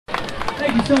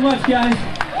Thank you so much, guys.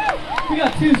 We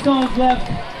got 2 songs left.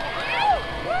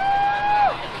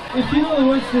 If you know the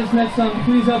words to this next song,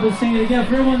 please help us sing it again.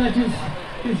 For everyone that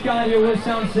just got here with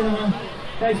Sound Cinema,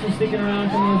 thanks for sticking around,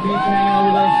 coming to the beach and hanging out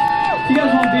with us. If you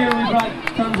guys want beer, we brought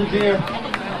tons of beer.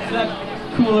 So that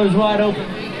cooler is wide open.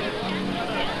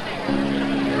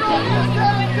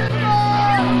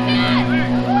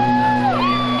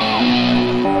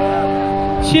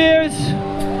 Cheers!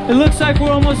 It looks like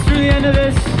we're almost through the end of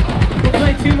this. We'll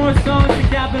play 2 more songs to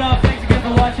cap it off. Thanks again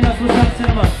for watching us with Sound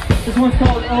Cinema. This one's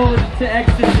called Ode to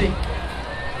Ecstasy.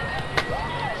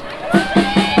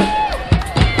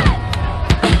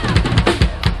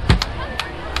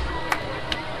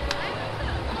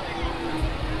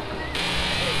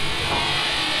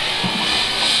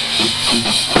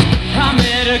 I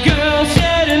met a girl,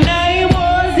 said her name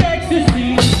was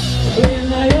Ecstasy. In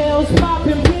the hills,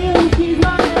 popping pills, she's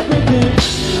my everything.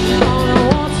 All I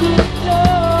want to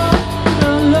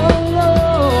know,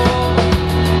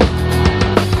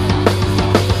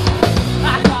 I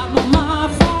got my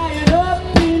mind fired up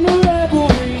in the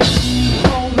revelry.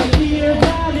 Over here,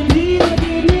 down in here,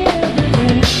 give me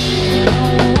everything.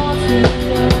 All I want to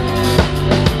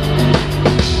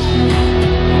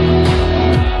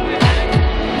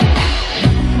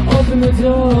Open the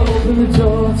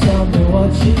door, tell me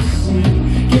what you see.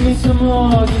 Give me some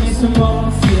more,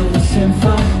 feel the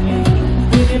symphony.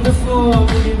 Been here before,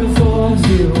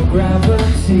 zero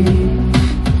gravity.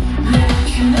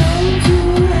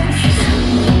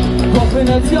 Open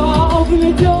the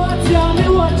door, tell me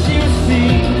what you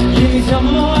see. Give me some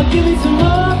more, feel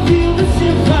the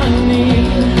symphony.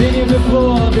 Been here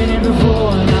before,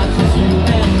 not just you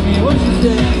and me. What you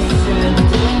say?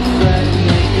 Don't fret,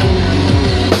 make a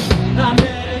I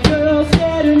met a girl,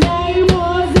 said her name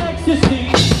was Ecstasy.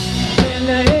 In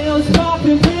the hills,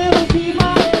 popping pills, she's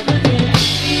my everything.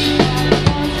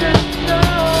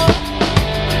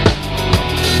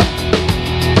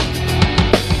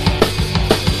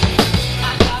 I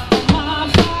got my mind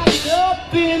fired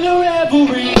up in a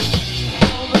revelry.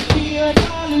 Over here,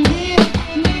 darling, give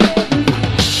me everything.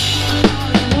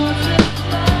 All I want to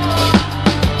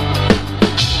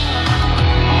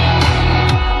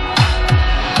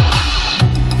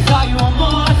Thought you want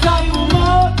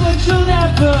more, but you'll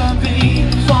never be.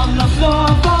 From the floor,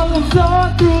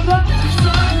 through the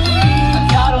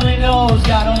God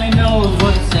only knows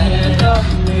what's ahead of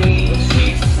me. She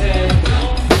said,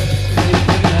 don't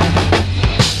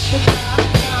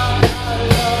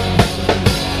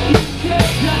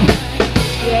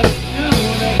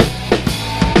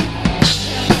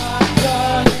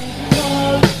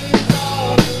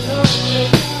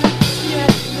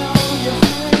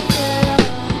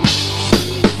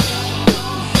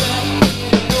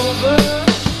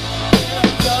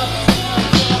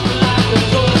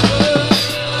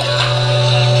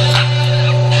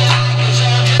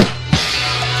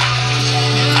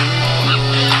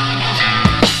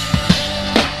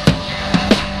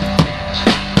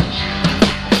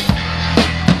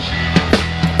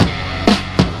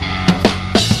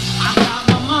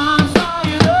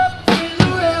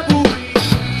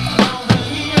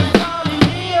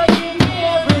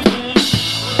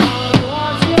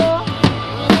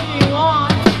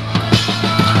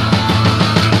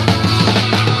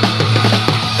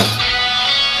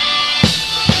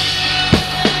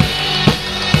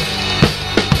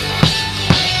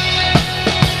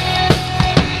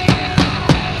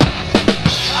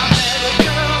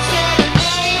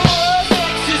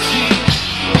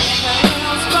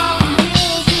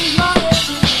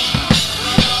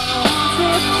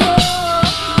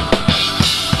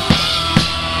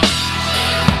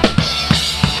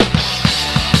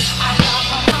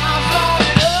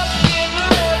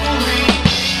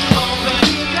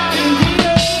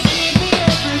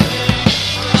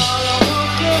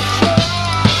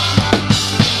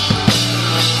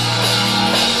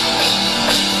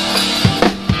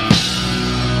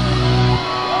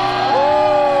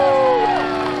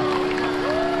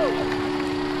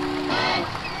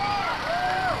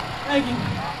Thank you.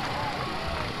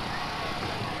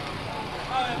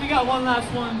 Alright, we got one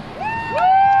last one.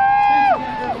 Thanks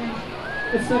again for everyone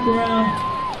that stuck around.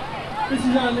 This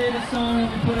is our latest song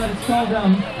that we put out. It's called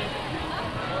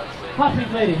Hot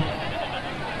Pink Lady.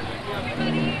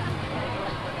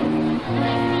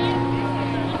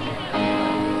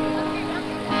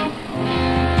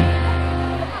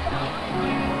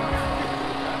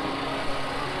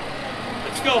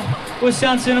 Let's go. With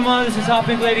Sound Cinema, this is Hot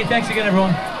Pink Lady. Thanks again,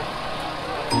 everyone.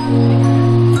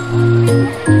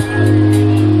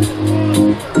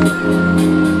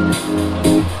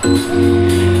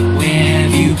 Where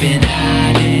have you been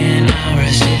hiding? Our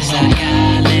rushes like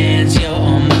islands, your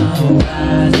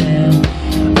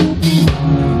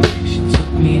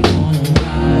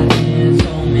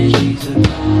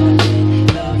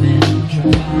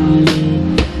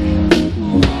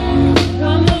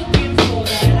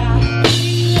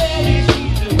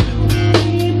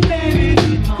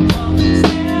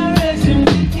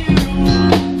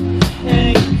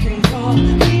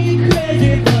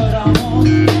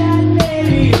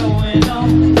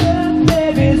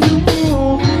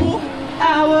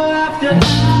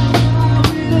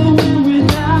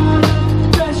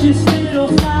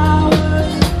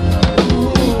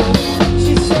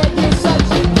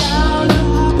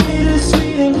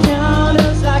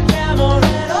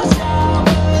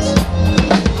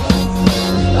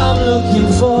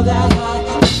for that hot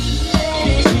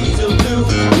lady. She's a blue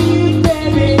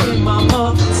baby in my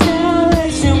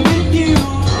constellation with you.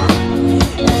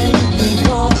 And you can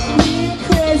call me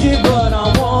crazy, but I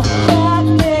want that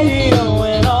lady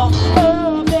going all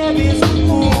her babies.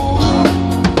 Ooh.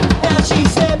 And she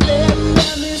said, babe,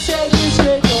 let me take you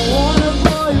straight. Don't wanna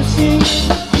blow you singing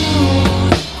the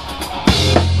blues.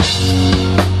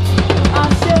 I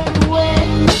said, wait,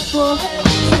 for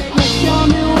heaven's sake, now tell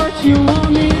me what you want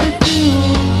me to do.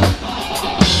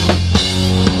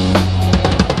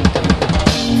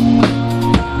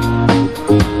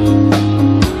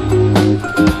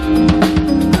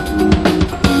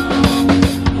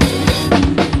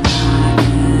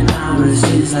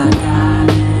 She's like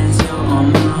diamonds, you're on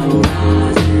my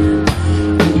horizon.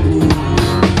 Ooh,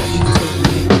 she took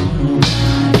me on a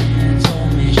ride and told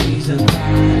me she's a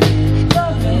guide,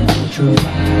 loving ultra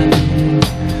vibing.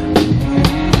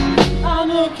 I'm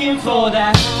looking for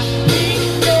that big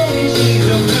lady. She's a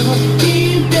real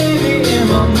deep baby in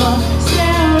my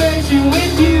constellation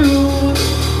with you.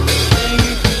 And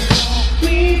you can call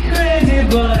me crazy,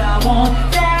 but I want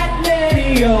that lady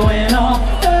going all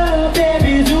her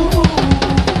babies. Ooh.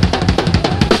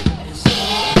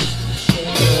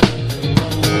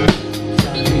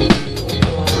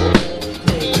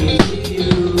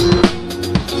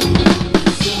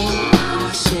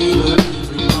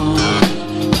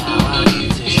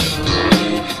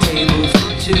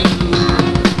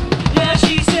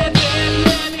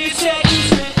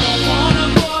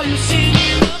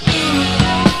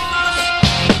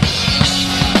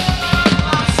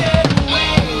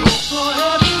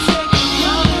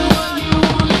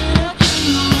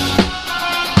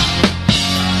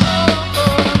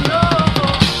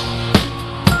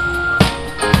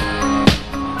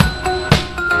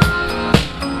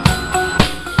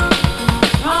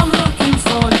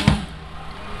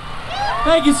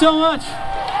 Thank you so much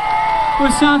for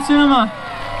Sound Cinema.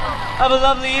 Have a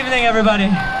lovely evening, everybody.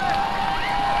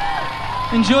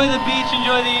 Enjoy the beach,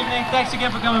 enjoy the evening. Thanks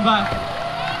again for coming by.